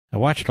I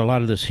watched a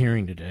lot of this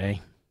hearing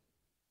today.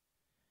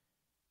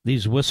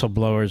 These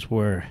whistleblowers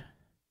were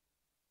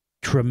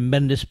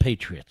tremendous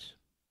patriots.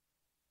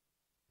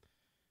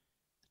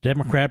 The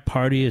Democrat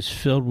Party is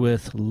filled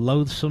with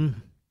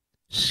loathsome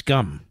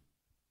scum.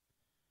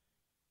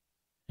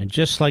 And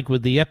just like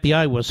with the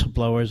FBI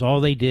whistleblowers, all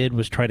they did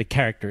was try to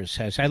character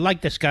assassinate. I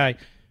like this guy,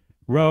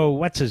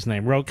 what's his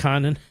name? Ro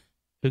Condon,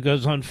 who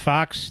goes on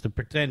Fox to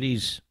pretend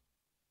he's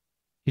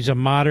a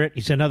moderate.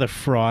 He's another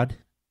fraud.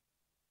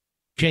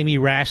 Jamie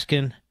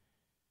Raskin,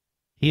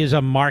 he is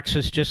a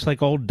Marxist just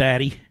like old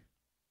daddy.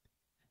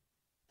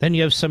 Then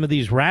you have some of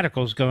these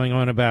radicals going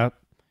on about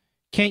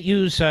can't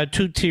use a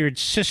two-tiered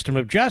system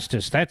of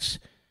justice. That's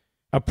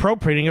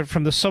appropriating it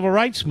from the civil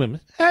rights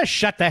movement.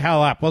 Shut the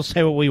hell up. We'll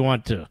say what we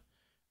want to.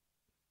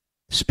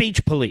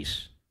 Speech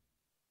police.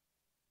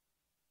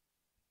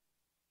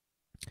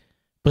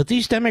 But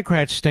these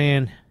Democrats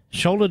stand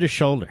shoulder to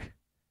shoulder.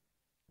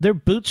 Their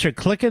boots are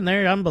clicking.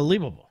 They're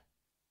unbelievable.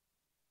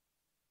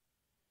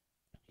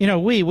 You know,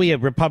 we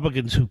have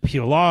Republicans who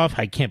peel off.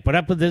 I can't put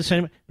up with this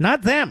anymore.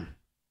 Not them.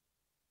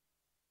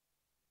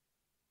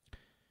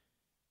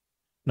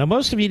 Now,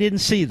 most of you didn't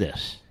see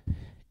this.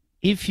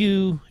 If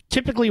you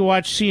typically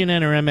watch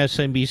CNN or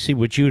MSNBC,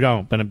 which you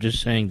don't, but I'm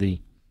just saying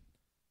the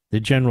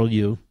general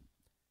you,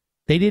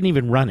 they didn't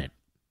even run it.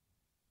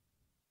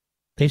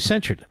 They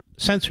censored it.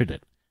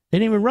 They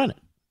didn't even run it.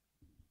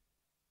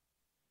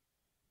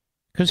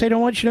 Because they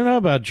don't want you to know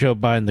about Joe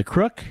Biden, the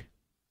crook.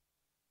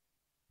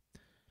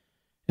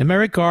 And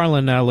Merrick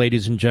Garland now,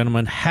 ladies and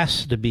gentlemen,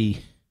 has to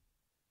be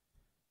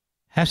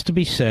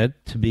said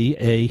to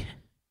be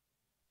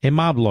a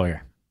mob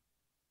lawyer.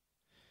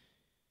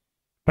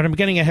 But I'm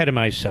getting ahead of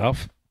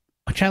myself,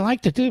 which I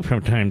like to do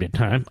from time to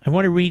time. I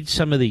want to read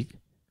some of the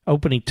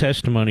opening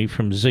testimony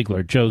from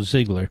Ziegler, Joe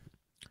Ziegler,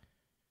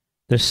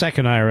 the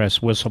second IRS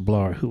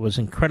whistleblower, who was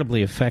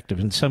incredibly effective,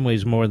 in some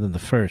ways more than the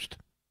first.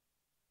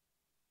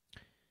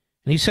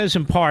 And he says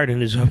in part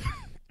in his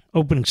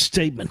opening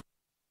statement,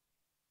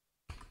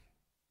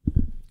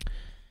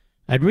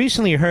 I'd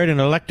recently heard an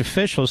elected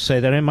official say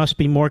that I must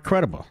be more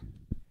credible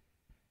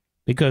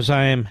because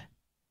I am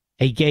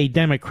a gay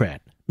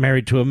Democrat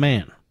married to a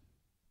man.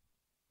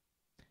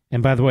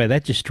 And by the way,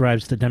 that just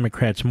drives the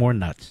Democrats more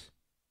nuts.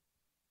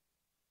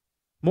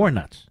 More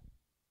nuts.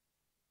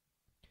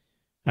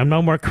 I'm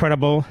no more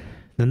credible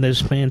than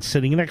this man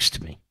sitting next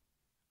to me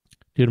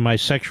due to my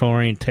sexual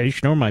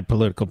orientation or my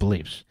political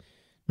beliefs.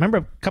 Remember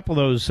a couple of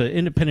those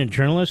independent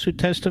journalists who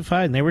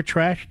testified and they were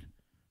trashed?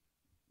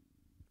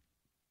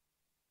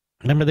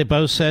 Remember they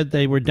both said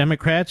they were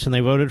Democrats and they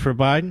voted for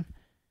Biden?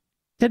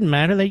 Didn't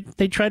matter.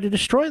 They tried to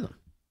destroy them.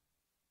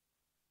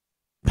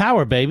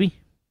 Power, baby.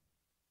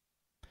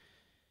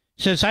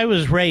 Says, I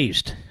was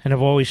raised and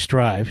have always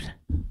strived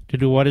to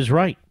do what is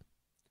right.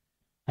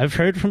 I've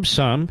heard from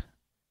some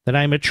that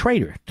I am a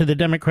traitor to the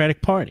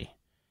Democratic Party,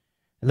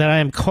 and that I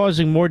am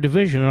causing more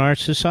division in our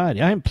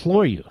society. I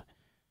implore you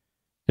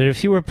that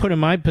if you were put in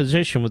my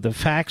position with the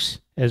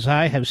facts as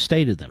I have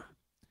stated them,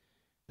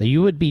 that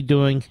you would be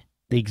doing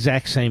the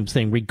exact same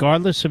thing,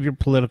 regardless of your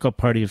political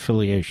party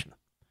affiliation.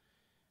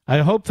 I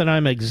hope that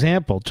I'm an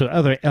example to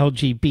other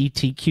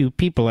LGBTQ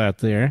people out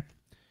there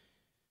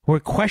who are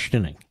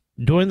questioning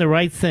doing the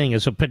right thing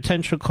as a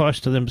potential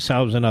cost to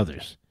themselves and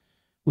others.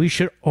 We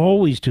should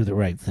always do the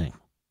right thing,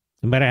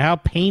 no matter how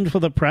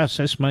painful the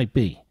process might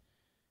be.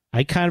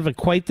 I kind of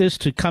equate this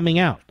to coming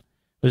out.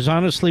 It was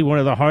honestly one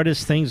of the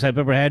hardest things I've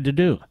ever had to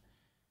do.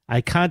 I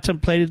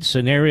contemplated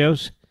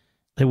scenarios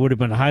that would have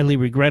been highly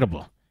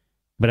regrettable,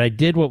 but I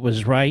did what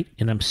was right,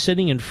 and I'm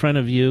sitting in front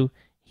of you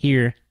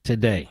here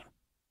today.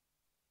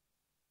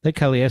 Look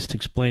how he has to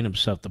explain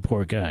himself, the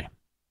poor guy.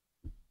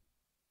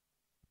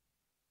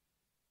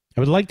 I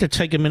would like to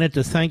take a minute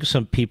to thank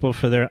some people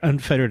for their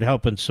unfettered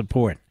help and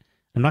support.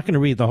 I'm not going to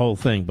read the whole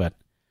thing, but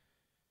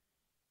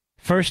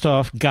first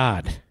off,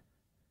 God,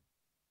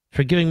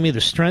 for giving me the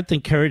strength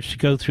and courage to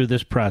go through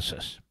this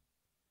process.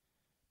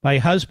 My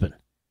husband,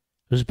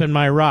 who's been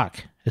my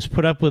rock, has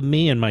put up with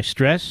me and my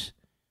stress,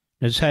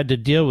 and has had to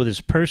deal with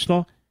his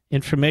personal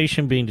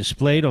information being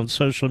displayed on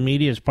social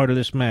media as part of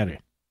this matter.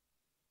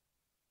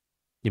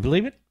 You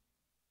believe it?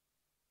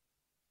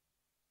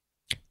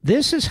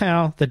 This is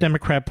how the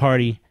Democrat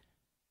Party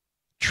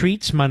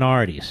treats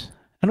minorities.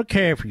 I don't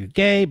care if you're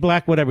gay,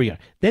 black, whatever you are.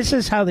 This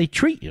is how they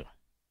treat you.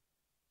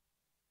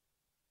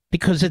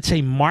 Because it's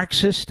a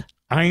Marxist,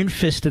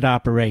 iron-fisted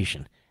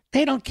operation.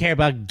 They don't care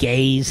about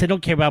gays. They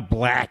don't care about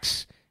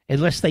blacks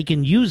unless they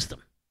can use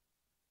them.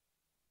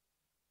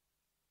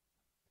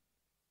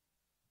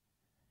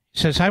 He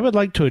says, I would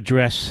like to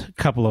address a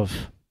couple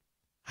of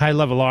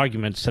high-level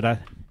arguments that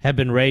have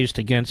been raised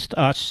against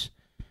us,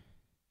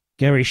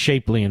 Gary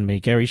Shapley and me.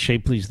 Gary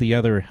Shapley's the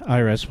other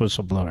IRS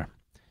whistleblower.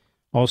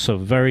 Also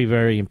very,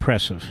 very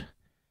impressive.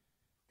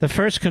 The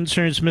first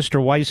concerns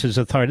Mr. Weiss's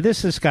authority.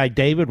 This guy,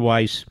 David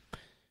Weiss,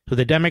 who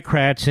the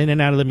Democrats in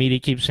and out of the media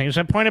keep saying, is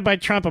appointed by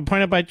Trump,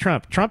 appointed by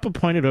Trump. Trump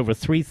appointed over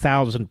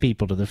 3,000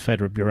 people to the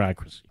federal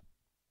bureaucracy.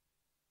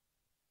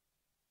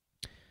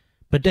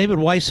 But David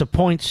Weiss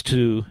appoints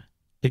to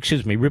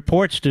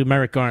reports to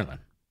Merrick Garland.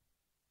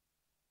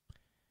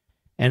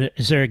 And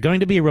is there going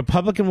to be a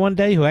Republican one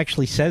day who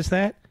actually says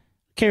that? I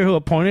don't care who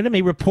appointed him.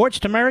 He reports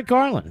to Merrick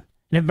Garland.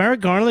 And if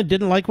Merrick Garland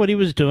didn't like what he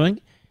was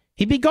doing,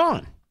 he'd be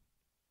gone.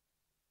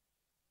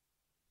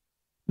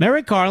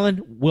 Merrick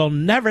Garland will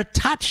never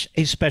touch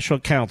a special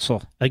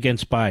counsel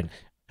against Biden.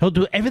 He'll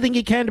do everything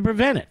he can to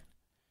prevent it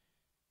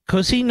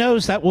because he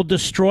knows that will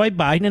destroy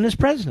Biden and his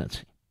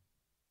presidency.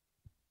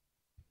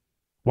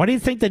 Why do you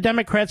think the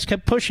Democrats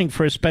kept pushing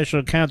for a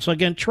special counsel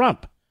against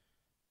Trump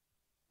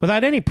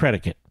without any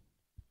predicate?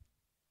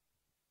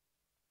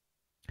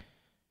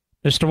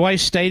 Mr.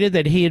 Weiss stated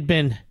that he had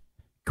been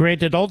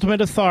granted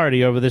ultimate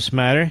authority over this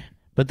matter,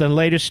 but then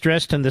later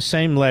stressed in the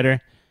same letter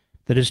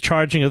that his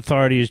charging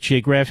authority is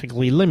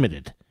geographically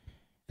limited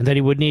and that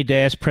he would need to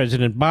ask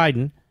President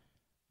Biden,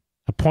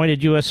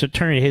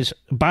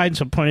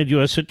 Biden's appointed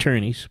U.S.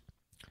 attorneys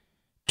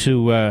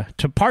to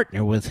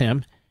partner with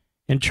him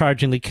in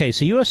charging the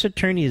case. A U.S.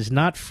 attorney is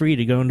not free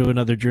to go into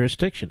another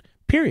jurisdiction,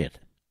 period,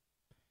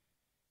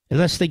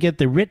 unless they get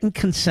the written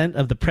consent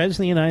of the President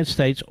of the United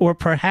States or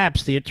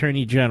perhaps the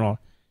Attorney General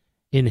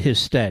in his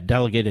stead,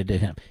 delegated to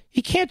him.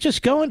 He can't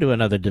just go into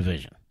another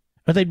division,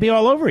 or they'd be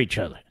all over each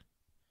other.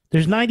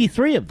 There's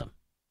 93 of them.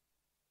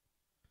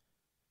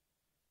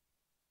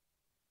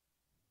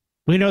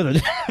 We know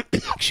that,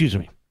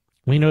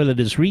 we know that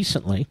as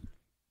recently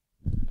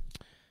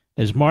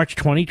as March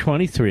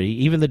 2023,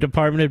 even the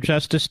Department of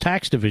Justice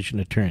Tax Division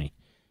attorney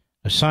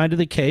assigned to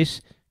the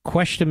case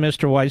questioned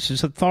Mr.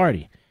 Weiss's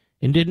authority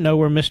and didn't know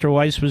where Mr.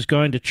 Weiss was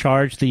going to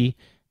charge the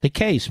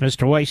case.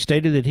 Mr. Weiss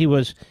stated that he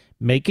was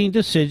making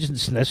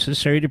decisions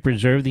necessary to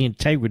preserve the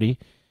integrity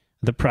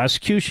of the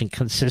prosecution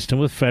consistent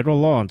with federal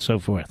law and so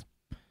forth.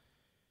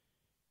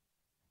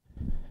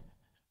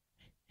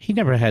 He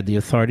never had the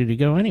authority to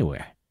go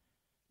anywhere.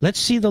 Let's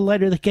see the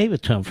letter that gave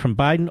it to him from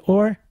Biden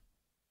or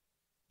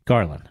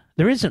Garland.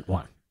 There isn't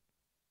one.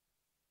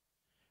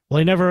 Well,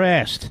 he never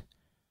asked.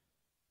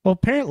 Well,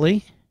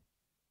 apparently,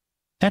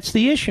 that's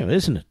the issue,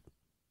 isn't it?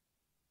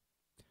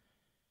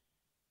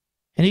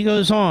 And he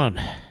goes on.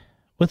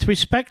 With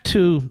respect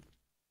to,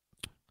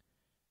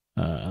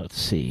 let's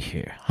see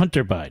here,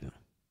 Hunter Biden.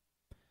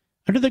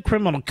 Under the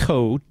criminal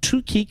code,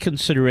 two key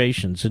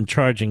considerations in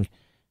charging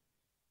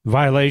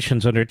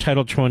violations under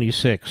Title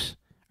 26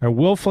 are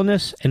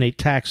willfulness and a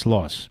tax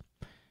loss.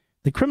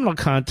 The criminal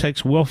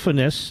context,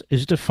 willfulness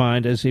is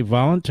defined as a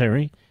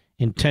voluntary,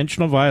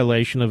 intentional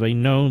violation of a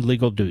known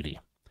legal duty.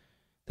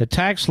 The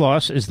tax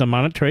loss is the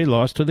monetary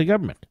loss to the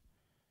government.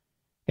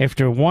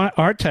 After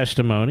our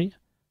testimony,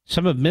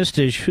 some have missed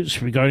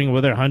issues regarding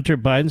whether Hunter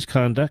Biden's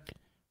conduct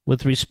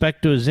with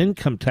respect to his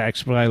income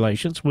tax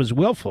violations was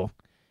willful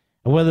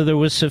and whether there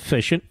was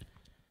sufficient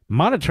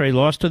monetary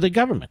loss to the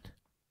government.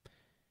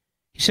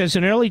 He says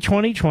in early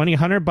 2020,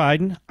 Hunter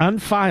Biden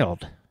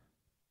unfiled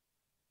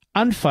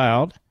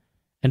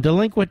and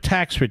delinquent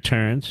tax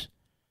returns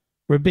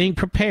were being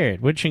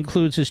prepared, which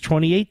includes his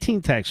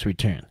 2018 tax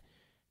return.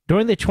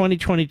 During the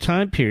 2020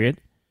 time period,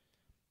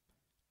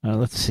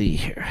 let's see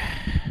here,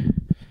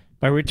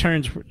 by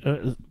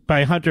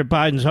Hunter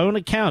Biden's own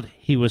account,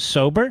 he was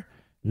sober,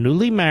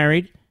 newly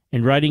married,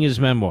 and writing his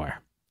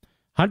memoir.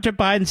 Hunter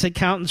Biden's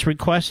accountants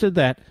requested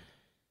that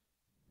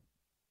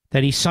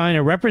he sign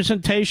a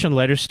representation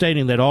letter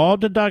stating that all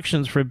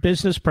deductions for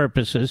business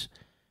purposes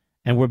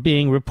and were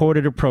being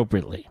reported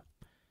appropriately.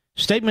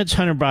 Statements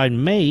Hunter Biden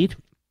made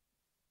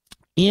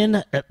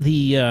in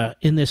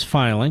this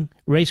filing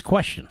raise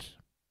questions.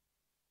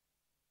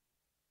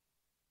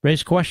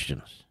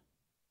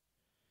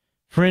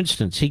 For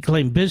instance, he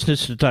claimed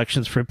business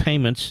deductions for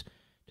payments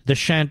to the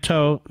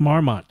Chateau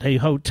Marmont, a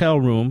hotel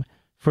room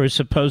for a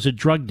supposed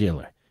drug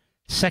dealer,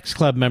 sex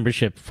club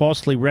membership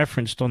falsely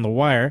referenced on the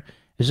wire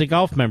as a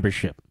golf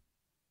membership,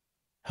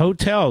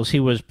 hotels he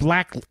was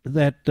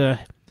blacklisted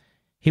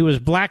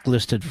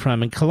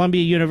from, and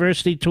Columbia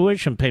University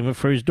tuition payment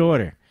for his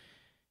daughter.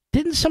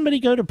 Didn't somebody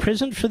go to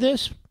prison for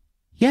this?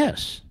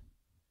 Yes.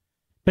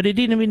 But he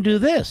didn't even do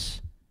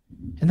this.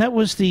 And that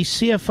was the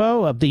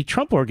CFO of the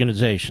Trump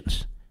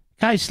organizations.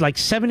 Guy's like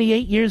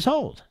 78 years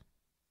old.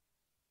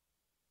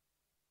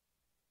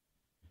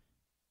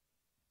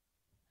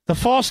 The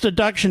false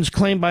deductions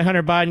claimed by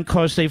Hunter Biden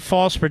caused a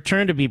false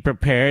return to be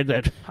prepared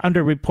that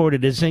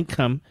underreported his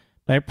income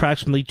by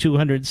approximately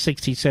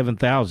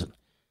 $267,000,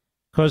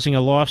 causing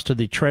a loss to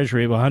the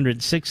Treasury of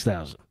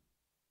 $106,000.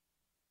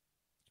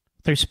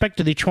 With respect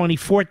to the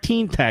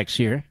 2014 tax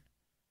year,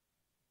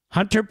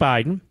 Hunter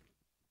Biden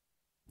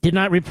did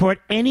not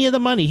report any of the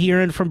money he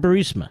earned from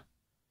Burisma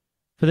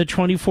for the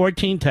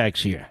 2014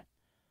 tax year,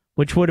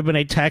 which would have been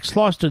a tax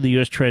loss to the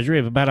U.S. Treasury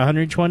of about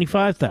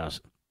 $125,000.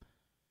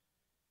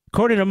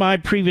 According to my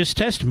previous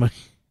testimony,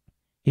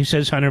 he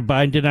says Hunter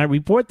Biden did not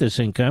report this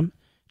income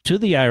to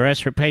the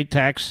IRS or pay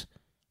tax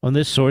on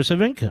this source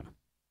of income.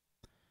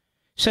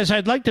 He says,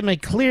 I'd like to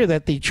make clear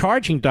that the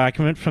charging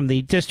document from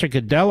the District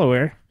of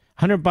Delaware,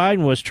 Hunter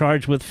Biden was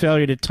charged with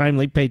failure to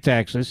timely pay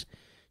taxes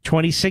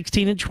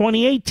 2016 and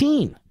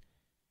 2018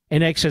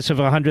 in excess of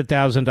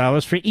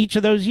 $100,000 for each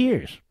of those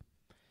years.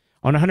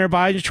 On Hunter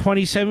Biden's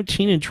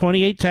 2017 and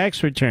 28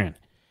 tax return,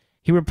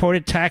 he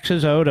reported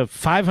taxes owed of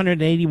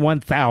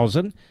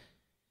 $581,000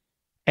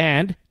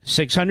 and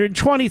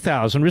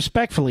 $620,000,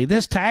 respectively.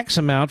 This tax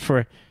amount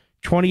for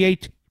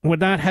 28 would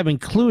not have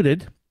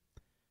included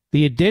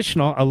the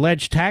additional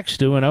alleged tax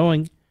due and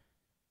owing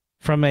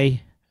from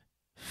a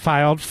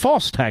filed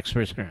false tax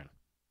return.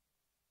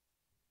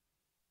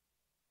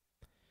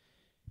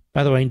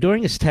 By the way,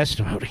 during his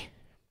testimony,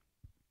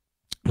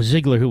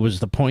 Ziegler, who was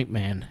the point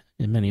man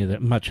in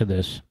much of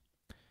this,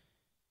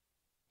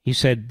 he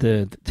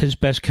said his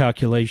best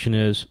calculation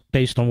is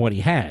based on what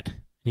he had.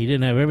 He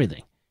didn't have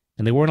everything,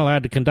 and they weren't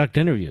allowed to conduct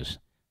interviews.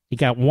 He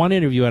got one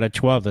interview out of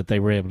 12 that they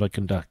were able to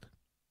conduct.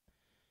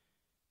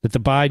 That the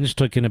Bidens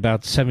took in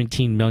about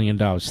 $17 million.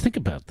 Think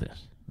about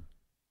this.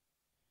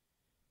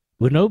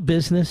 With no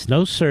business,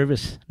 no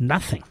service,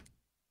 nothing.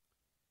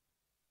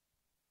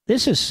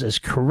 This is as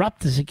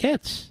corrupt as it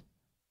gets.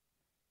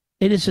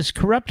 It is as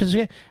corrupt as it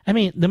gets. I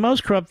mean, the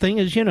most corrupt thing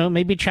is,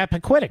 maybe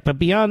Chappaquiddick, but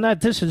beyond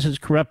that, this is as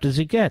corrupt as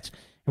it gets.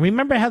 And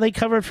remember how they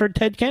covered for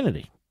Ted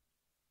Kennedy.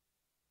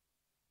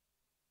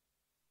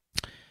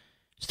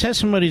 His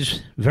testimony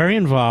is very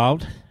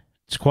involved.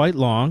 It's quite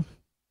long.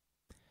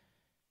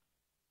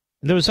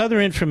 There was other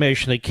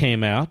information that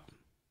came out.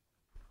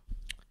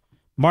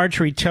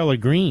 Marjorie Taylor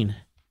Greene,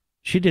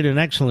 she did an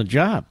excellent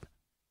job.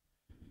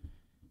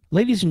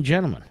 Ladies and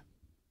gentlemen,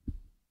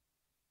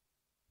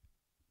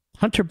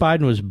 Hunter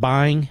Biden was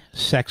buying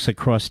sex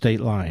across state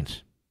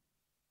lines.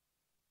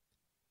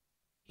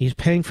 He's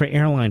paying for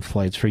airline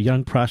flights for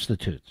young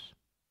prostitutes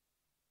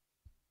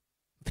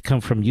to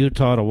come from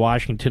Utah to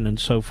Washington and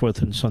so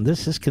forth and so on.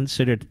 This is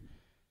considered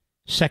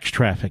sex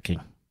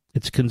trafficking.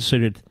 It's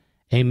considered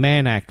a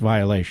Mann Act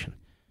violation.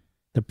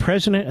 The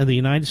President of the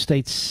United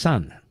States'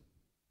 son.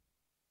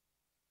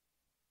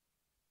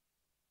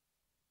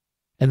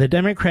 And the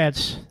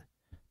Democrats,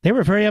 they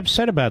were very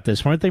upset about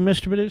this, weren't they,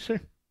 Mr.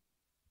 Producer?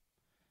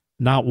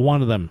 Not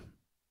one of them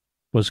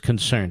was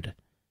concerned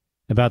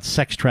about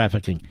sex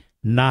trafficking.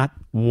 Not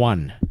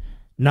one.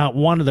 Not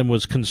one of them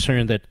was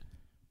concerned that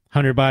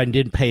Hunter Biden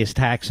didn't pay his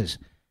taxes.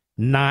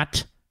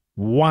 Not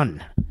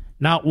one.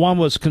 Not one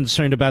was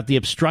concerned about the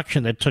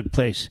obstruction that took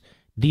place,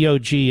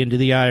 DOJ into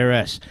the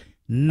IRS.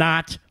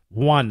 Not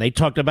one. They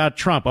talked about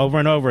Trump over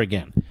and over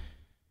again.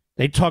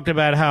 They talked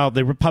about how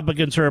the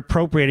Republicans are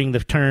appropriating the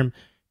term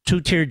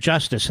two-tier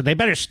justice, and they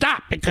better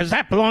stop because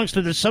that belongs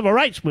to the civil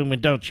rights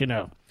movement, don't you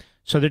know?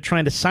 So they're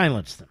trying to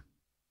silence them.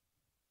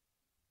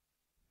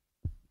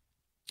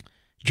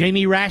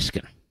 Jamie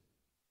Raskin.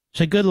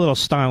 He's a good little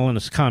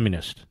Stalinist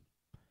communist.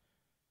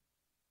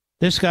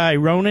 This guy,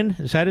 Ronan,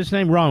 is that his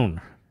name? Ro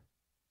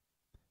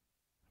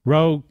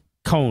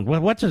Cohn.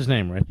 What's his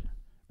name, right?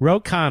 Ro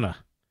Khanna.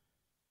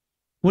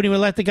 Wouldn't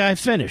even let the guy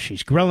finish.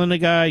 He's grilling the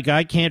guy.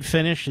 Guy can't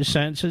finish. His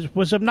sentences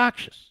was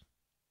obnoxious.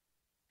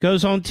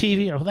 Goes on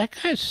TV. Oh, that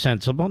guy's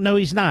sensible. No,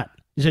 he's not.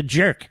 He's a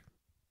jerk.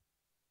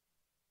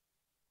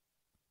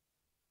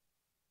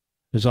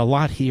 There's a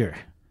lot here.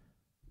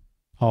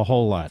 A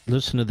whole lot.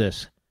 Listen to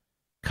this.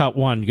 Cut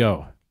one,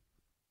 go.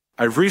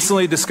 I've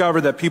recently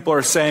discovered that people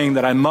are saying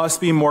that I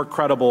must be more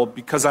credible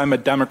because I'm a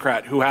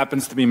Democrat who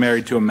happens to be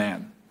married to a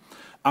man.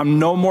 I'm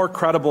no more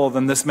credible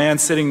than this man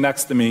sitting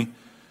next to me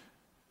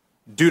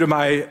due to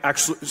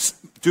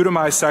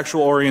my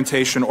sexual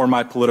orientation or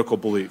my political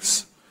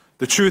beliefs.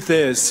 The truth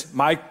is,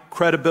 my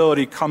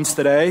credibility comes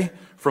today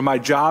from my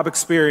job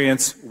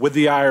experience with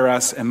the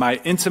IRS and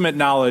my intimate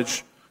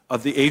knowledge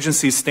of the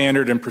agency's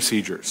standard and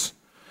procedures.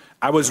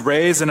 I was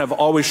raised and have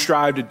always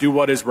strived to do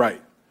what is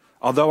right.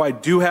 Although I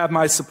do have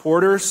my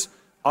supporters,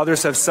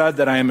 others have said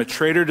that I am a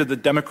traitor to the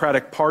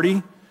Democratic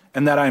Party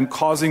and that I am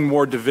causing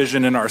more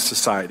division in our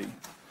society.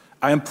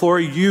 I implore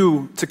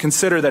you to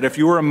consider that if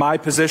you were in my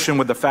position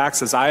with the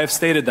facts as I have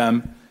stated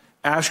them,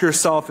 ask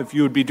yourself if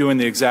you would be doing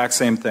the exact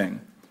same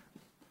thing.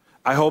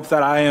 I hope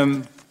that I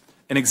am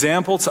an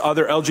example to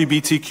other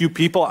LGBTQ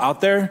people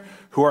out there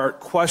who are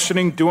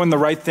questioning doing the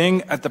right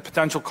thing at the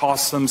potential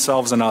cost to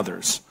themselves and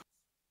others.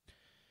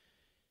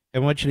 I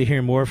want you to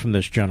hear more from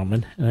this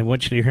gentleman, and I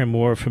want you to hear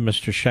more from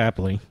Mr.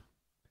 Shapley.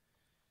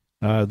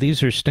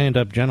 These are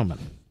stand-up gentlemen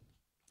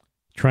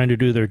trying to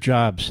do their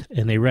jobs,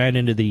 and they ran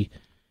into the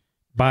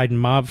Biden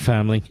mob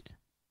family.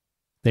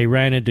 They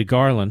ran into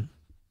Garland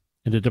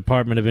in the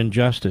Department of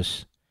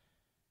Injustice.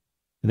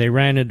 They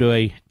ran into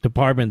a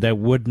department that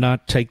would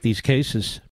not take these cases